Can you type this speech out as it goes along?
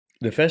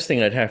The first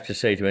thing I'd have to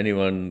say to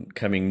anyone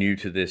coming new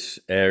to this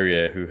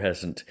area who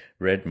hasn't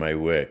read my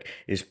work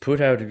is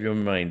put out of your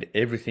mind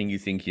everything you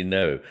think you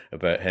know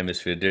about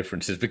hemisphere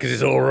differences because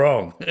it's all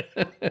wrong.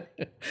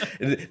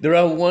 There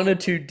are one or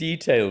two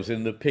details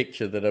in the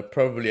picture that are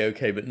probably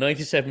okay, but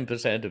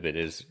 97% of it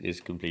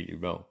is completely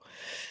wrong.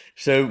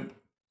 So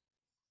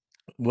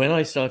when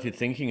I started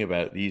thinking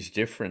about these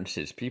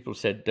differences, people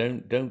said,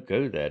 "Don't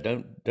go there.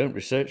 Don't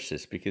research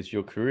this because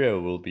your career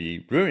will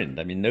be ruined.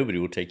 I mean, nobody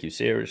will take you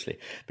seriously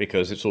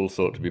because it's all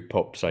thought to be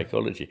pop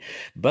psychology."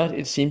 But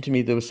it seemed to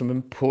me there were some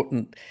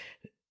important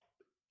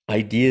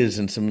ideas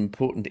and some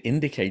important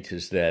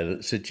indicators there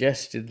that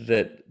suggested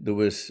that there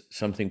was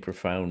something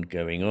profound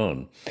going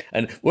on.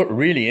 And what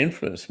really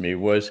influenced me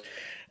was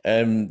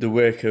the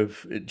work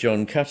of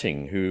John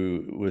Cutting,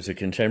 who was a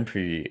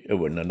contemporary,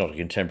 well, no, not a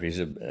contemporary, he's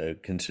a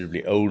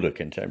considerably older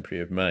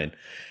contemporary of mine,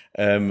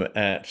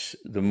 at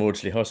the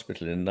Maudsley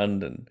Hospital in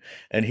London.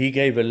 And he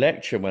gave a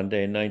lecture one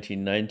day in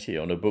 1990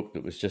 on a book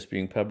that was just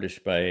being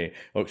published by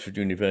Oxford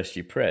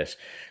University Press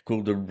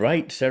called The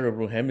Right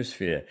Cerebral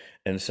Hemisphere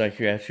and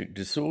Psychiatric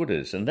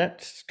Disorders. And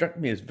that struck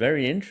me as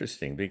very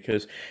interesting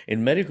because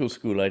in medical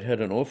school I'd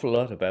heard an awful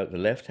lot about the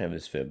left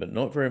hemisphere, but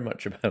not very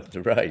much about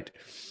the right.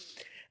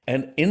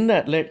 And in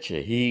that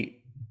lecture, he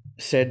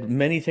said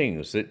many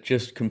things that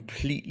just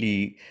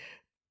completely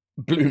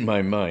blew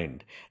my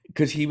mind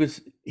because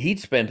he'd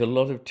spent a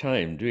lot of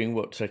time doing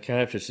what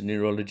psychiatrists and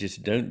neurologists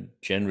don't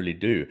generally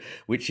do,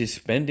 which is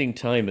spending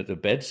time at the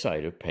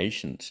bedside of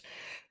patients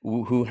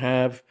who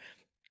have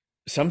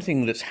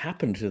something that's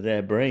happened to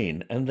their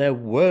brain and their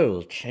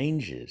world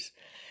changes.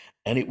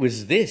 And it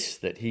was this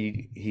that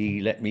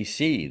he let me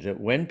see, that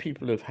when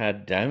people have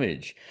had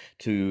damage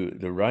to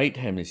the right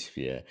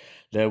hemisphere,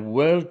 their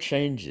world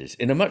changes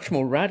in a much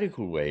more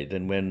radical way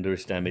than when there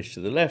is damage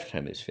to the left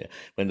hemisphere.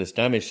 When there's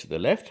damage to the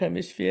left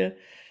hemisphere,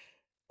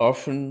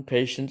 often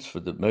patients, for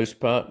the most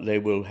part, they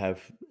will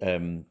have,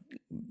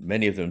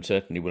 many of them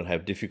certainly will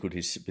have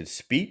difficulties with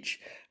speech,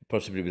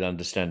 possibly with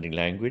understanding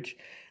language,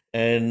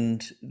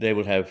 and they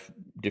will have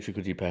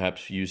difficulty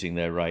perhaps using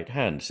their right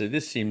hand. So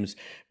this seems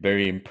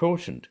very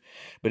important.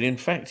 But in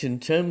fact, in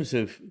terms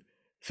of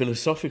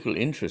philosophical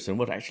interest and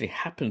what actually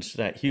happens to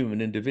that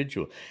human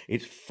individual,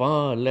 it's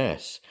far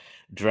less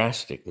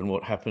drastic than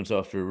what happens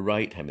after a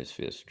right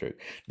hemisphere stroke.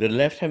 The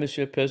left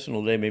hemisphere person,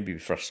 although they may be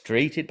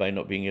frustrated by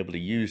not being able to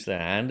use their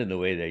hand in the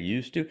way they're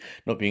used to,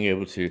 not being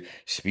able to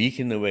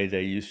speak in the way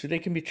they're used to, they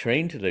can be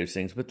trained to those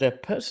things, but their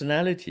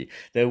personality,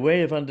 their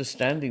way of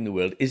understanding the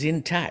world is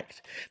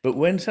intact. But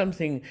when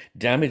something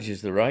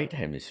damages the right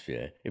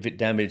hemisphere, if it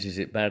damages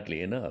it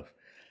badly enough,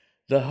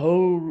 the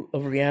whole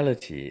of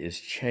reality is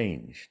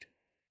changed.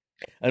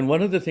 And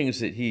one of the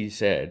things that he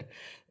said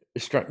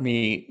struck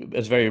me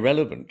as very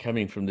relevant,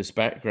 coming from this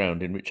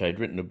background in which I'd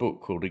written a book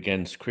called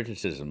Against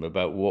Criticism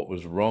about what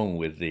was wrong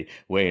with the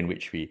way in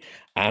which we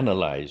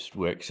analyzed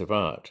works of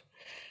art.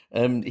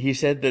 He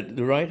said that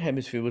the right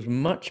hemisphere was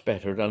much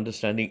better at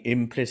understanding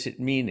implicit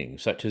meaning,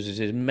 such as it is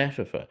in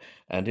metaphor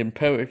and in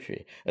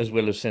poetry, as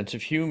well as sense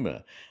of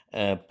humor,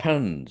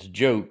 puns,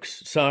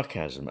 jokes,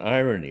 sarcasm,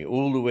 irony,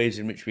 all the ways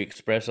in which we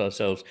express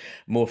ourselves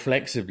more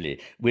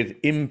flexibly with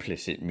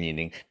implicit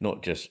meaning,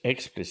 not just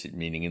explicit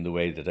meaning in the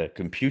way that a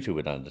computer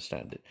would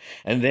understand it.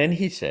 And then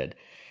he said,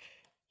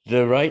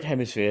 the right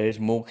hemisphere is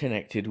more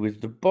connected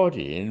with the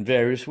body in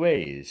various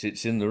ways.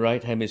 It's in the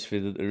right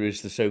hemisphere that there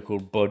is the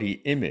so-called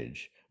body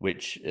image,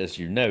 which, as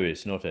you know,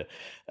 is not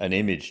an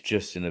image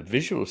just in a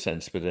visual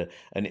sense, but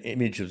an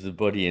image of the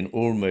body in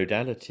all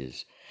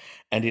modalities.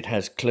 And it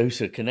has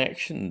closer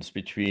connections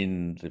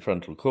between the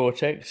frontal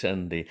cortex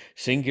and the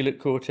cingulate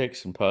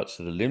cortex and parts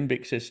of the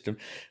limbic system,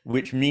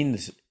 which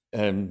means,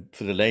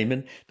 for the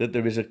layman, that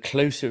there is a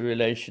closer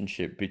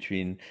relationship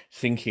between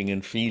thinking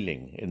and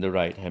feeling in the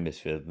right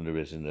hemisphere than there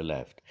is in the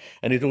left.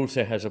 And it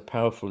also has a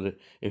powerful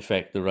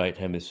effect, the right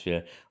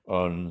hemisphere,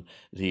 on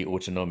the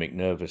autonomic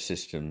nervous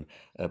system,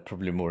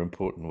 probably a more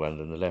important one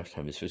than the left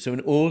hemisphere. So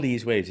in all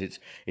these ways,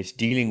 it's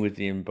dealing with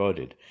the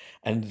embodied.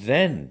 And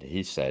then,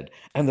 he said,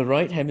 and the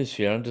right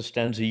hemisphere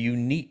understands a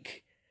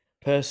unique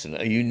person,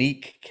 a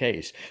unique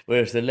case,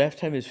 whereas the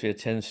left hemisphere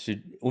tends to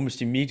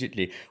almost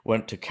immediately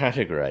want to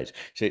categorize.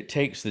 So it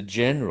takes the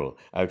general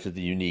out of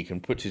the unique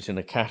and puts it in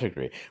a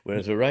category,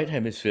 whereas the right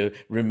hemisphere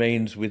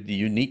remains with the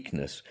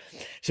uniqueness.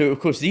 So, of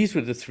course, these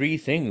were the three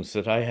things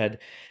that I had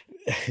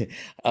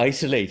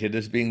isolated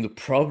as being the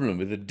problem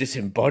with the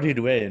disembodied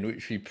way in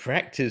which we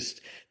practiced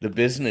the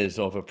business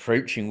of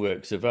approaching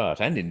works of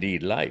art and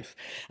indeed life,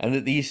 and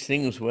that these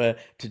things were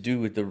to do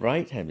with the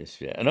right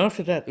hemisphere. And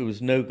after that, there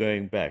was no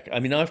going back.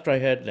 I mean, after I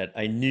heard that,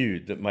 I knew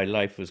that my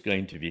life was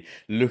going to be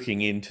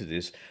looking into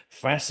this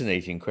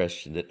fascinating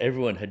question that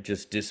everyone had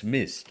just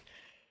dismissed.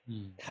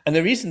 Mm. And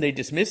the reason they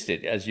dismissed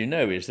it, as you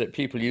know, is that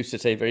people used to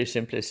say very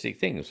simplistic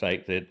things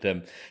like that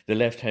the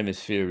left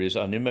hemisphere is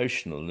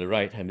unemotional and the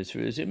right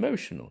hemisphere is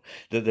emotional,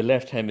 that the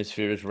left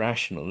hemisphere is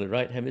rational and the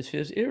right hemisphere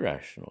is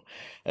irrational,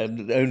 and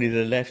that only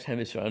the left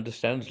hemisphere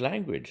understands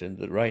language and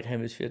the right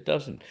hemisphere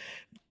doesn't,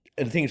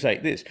 and things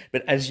like this.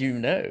 But as you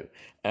know,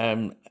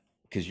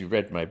 because you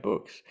read my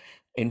books.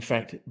 In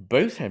fact,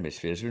 both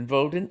hemispheres are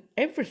involved in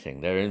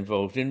everything. They're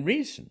involved in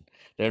reason.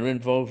 They're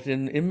involved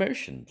in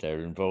emotion.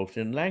 They're involved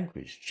in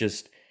language,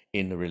 just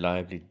in a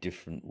reliably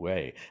different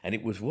way. And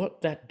it was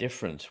what that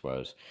difference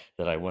was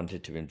that I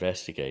wanted to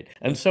investigate.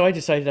 And so I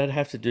decided I'd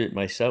have to do it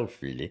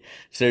myself, really.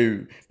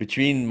 So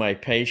between my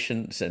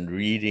patients and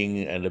reading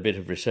and a bit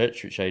of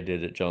research, which I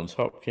did at Johns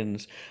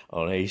Hopkins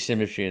on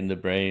asymmetry in the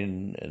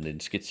brain and in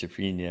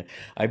schizophrenia,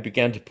 I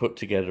began to put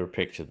together a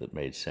picture that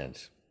made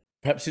sense.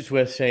 Perhaps it's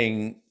worth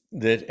saying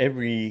that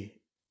every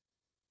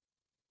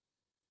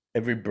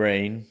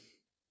brain,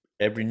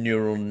 every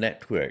neural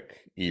network,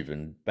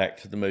 even back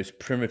to the most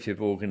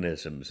primitive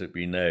organisms that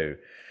we know,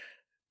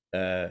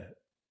 a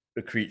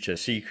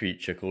sea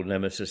creature called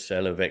Nemesis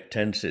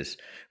celovectensis,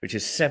 which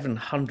is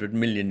 700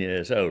 million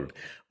years old.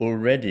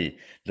 Already,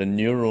 the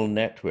neural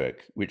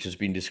network, which has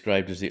been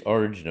described as the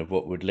origin of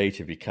what would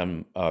later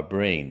become our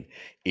brain,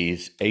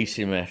 is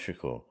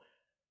asymmetrical.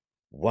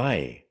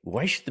 Why?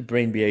 Why should the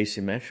brain be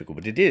asymmetrical?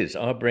 But it is.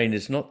 Our brain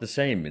is not the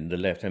same in the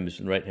left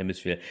hemisphere and right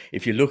hemisphere.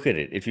 If you look at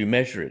it, if you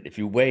measure it, if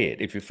you weigh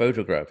it, if you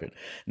photograph it,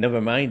 never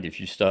mind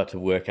if you start to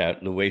work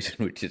out the ways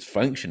in which it's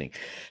functioning.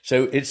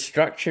 So its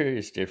structure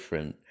is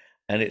different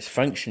and its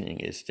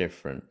functioning is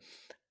different.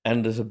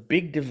 And there's a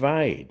big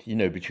divide,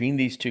 between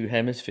these two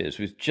hemispheres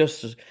with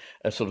just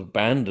a sort of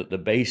band at the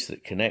base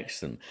that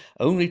connects them.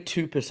 Only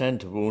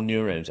 2% of all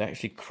neurons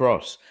actually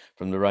cross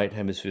from the right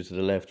hemisphere to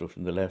the left or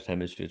from the left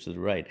hemisphere to the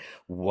right.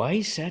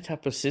 Why set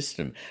up a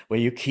system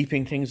where you're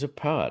keeping things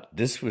apart?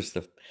 This was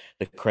the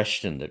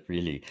question that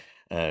really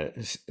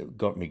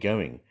got me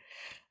going.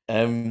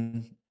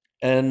 And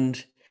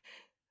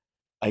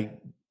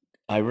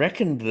I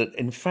reckoned that,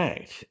 in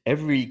fact,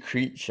 every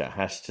creature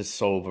has to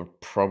solve a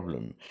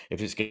problem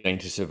if it's going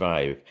to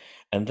survive.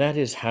 And that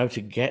is how to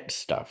get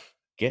stuff,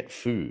 get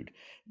food,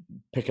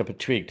 pick up a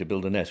twig to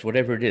build a nest,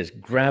 whatever it is,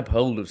 grab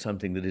hold of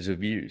something that is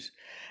of use,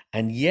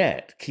 and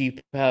yet keep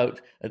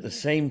out at the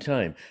same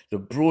time the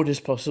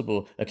broadest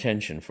possible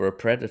attention for a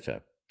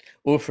predator.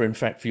 Or for, in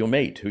fact, for your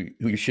mate, who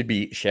you should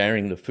be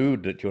sharing the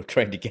food that you're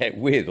trying to get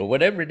with, or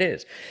whatever it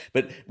is.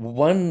 But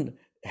one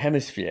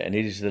hemisphere, and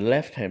it is the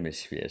left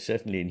hemisphere,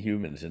 certainly in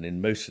humans and in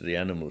most of the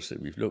animals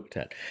that we've looked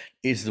at,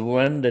 is the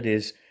one that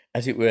is,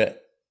 as it were,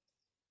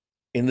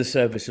 in the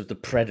service of the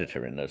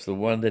predator in us, the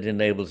one that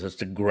enables us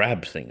to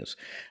grab things.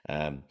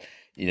 For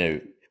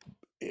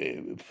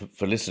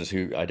listeners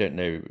who, I don't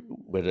know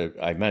whether,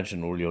 I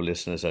imagine all your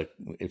listeners are,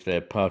 if they're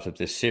part of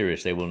this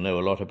series, they will know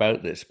a lot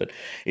about this, but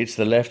it's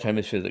the left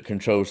hemisphere that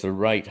controls the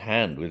right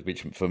hand with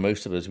which, for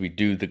most of us, we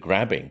do the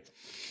grabbing.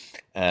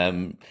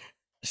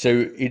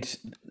 So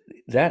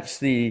that's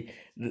the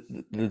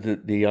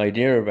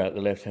idea about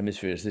the left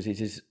hemisphere, is that it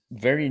is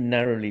very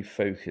narrowly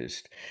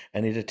focused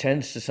and it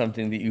attends to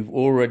something that you've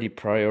already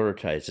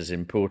prioritized as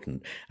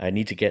important. I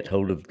need to get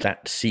hold of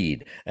that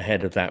seed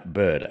ahead of that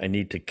bird. I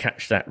need to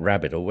catch that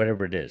rabbit, or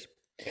whatever it is.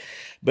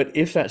 But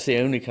if that's the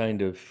only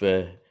kind of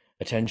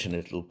attention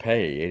it'll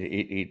pay,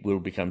 it will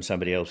become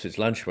somebody else's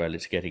lunch while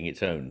it's getting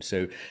its own.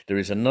 So there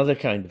is another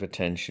kind of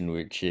attention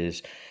which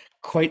is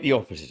quite the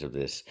opposite of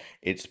this.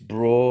 It's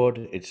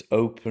broad, it's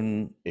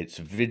open, it's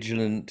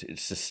vigilant,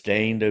 it's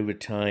sustained over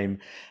time,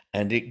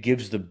 and it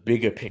gives the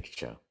bigger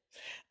picture.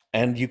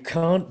 And you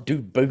can't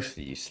do both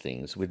these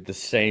things with the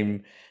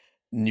same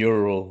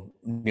neuronal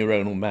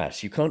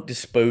mass. You can't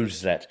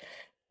dispose that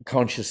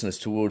consciousness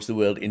towards the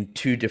world in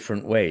two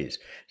different ways.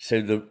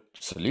 So the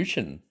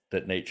solution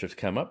that nature has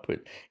come up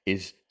with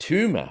is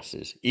two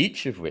masses,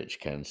 each of which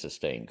can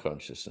sustain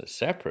consciousness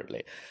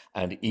separately,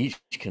 and each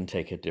can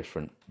take a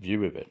different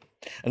view of it.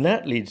 And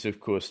that leads, of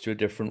course, to a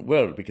different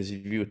world, because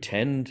if you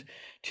attend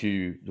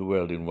to the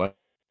world in one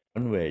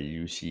way,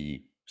 you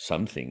see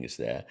some things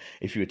there.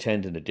 If you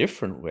attend in a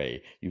different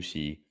way, you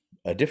see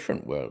a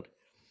different world.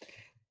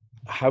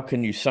 How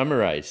can you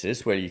summarize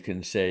this? Well, you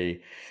can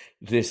say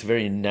this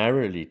very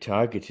narrowly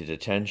targeted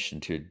attention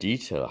to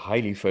detail,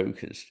 highly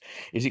focused,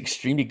 is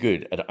extremely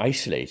good at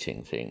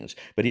isolating things.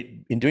 But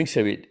in doing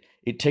so,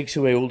 it takes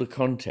away all the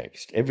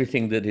context,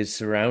 everything that is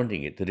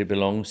surrounding it, that it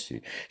belongs to.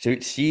 So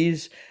it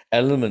sees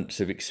elements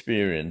of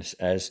experience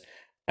as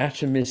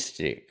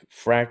atomistic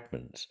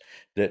fragments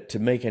that, to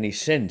make any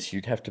sense,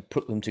 you'd have to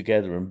put them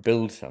together and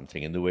build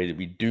something in the way that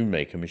we do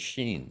make a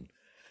machine.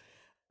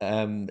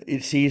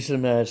 It sees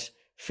them as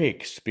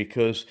fixed,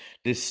 because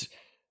this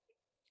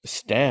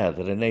stare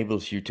that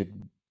enables you to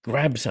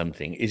grab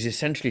something is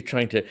essentially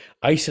trying to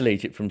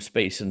isolate it from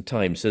space and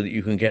time so that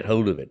you can get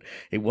hold of it.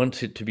 It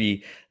wants it to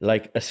be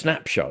like a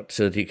snapshot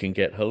so that you can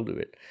get hold of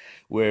it.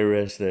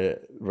 Whereas the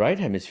right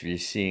hemisphere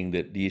is seeing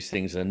that these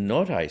things are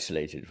not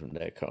isolated from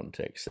their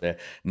context. They're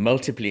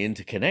multiply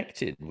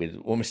interconnected with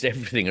almost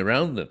everything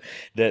around them,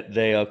 that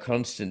they are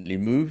constantly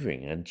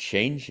moving and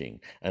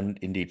changing and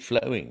indeed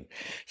flowing.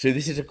 So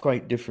this is a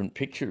quite different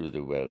picture of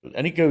the world.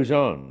 And it goes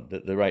on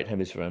that the right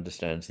hemisphere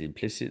understands the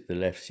implicit, the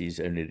left sees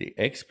only the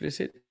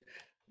explicit,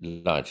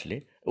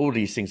 largely. All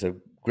these things are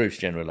gross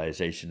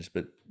generalizations,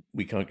 but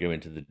we can't go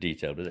into the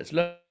detail, but that's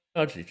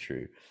largely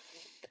true.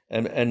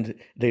 And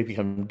they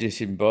become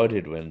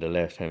disembodied when the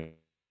left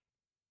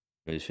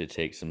hemisphere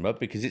takes them up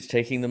because it's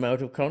taking them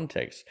out of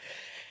context.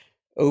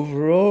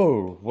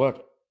 Overall,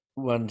 what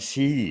one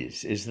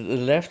sees is that the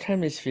left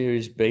hemisphere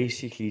is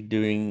basically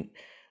doing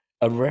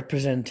a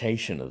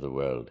representation of the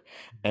world,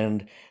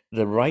 and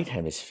the right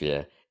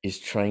hemisphere is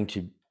trying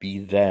to be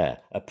there,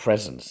 a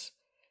presence,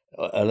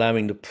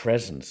 allowing the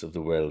presence of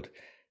the world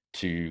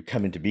to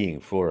come into being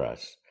for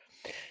us.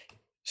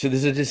 So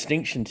there's a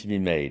distinction to be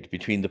made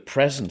between the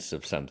presence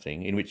of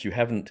something in which you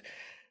haven't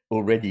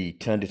already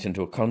turned it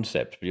into a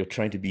concept, but you're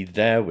trying to be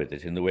there with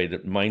it in the way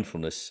that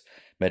mindfulness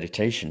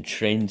meditation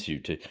trains you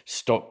to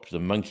stop the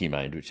monkey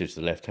mind, which is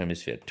the left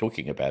hemisphere,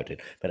 talking about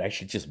it, but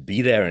actually just be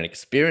there and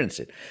experience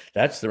it.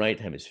 That's the right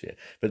hemisphere.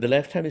 But the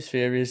left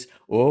hemisphere is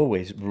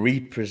always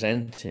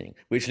representing,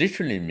 which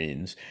literally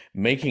means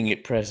making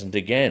it present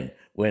again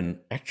when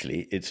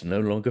actually it's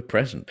no longer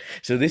present.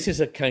 So this is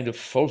a kind of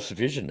false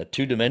vision, a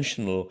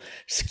two-dimensional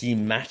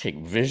schematic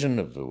vision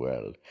of the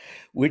world,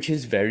 which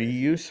is very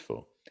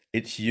useful.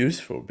 It's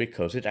useful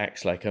because it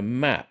acts like a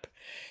map.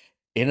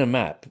 In a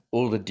map,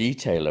 all the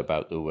detail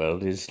about the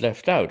world is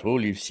left out.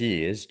 All you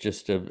see is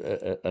just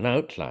an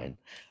outline.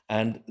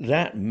 And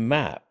that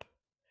map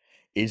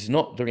is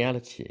not the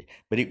reality,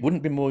 but it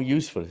wouldn't be more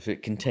useful if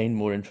it contained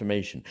more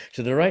information.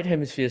 So the right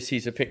hemisphere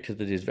sees a picture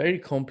that is very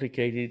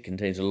complicated,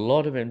 contains a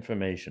lot of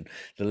information.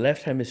 The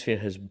left hemisphere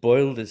has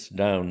boiled this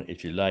down,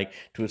 if you like,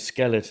 to a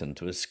skeleton,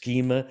 to a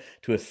schema,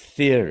 to a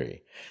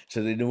theory.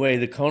 So in a way,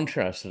 the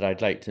contrast that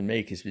I'd like to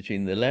make is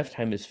between the left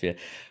hemisphere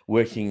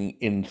working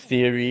in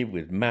theory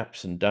with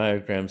maps and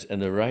diagrams,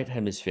 and the right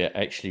hemisphere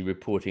actually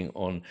reporting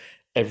on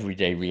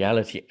everyday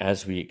reality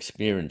as we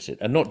experience it,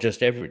 and not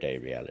just everyday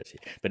reality,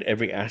 but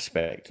every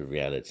aspect of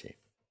reality.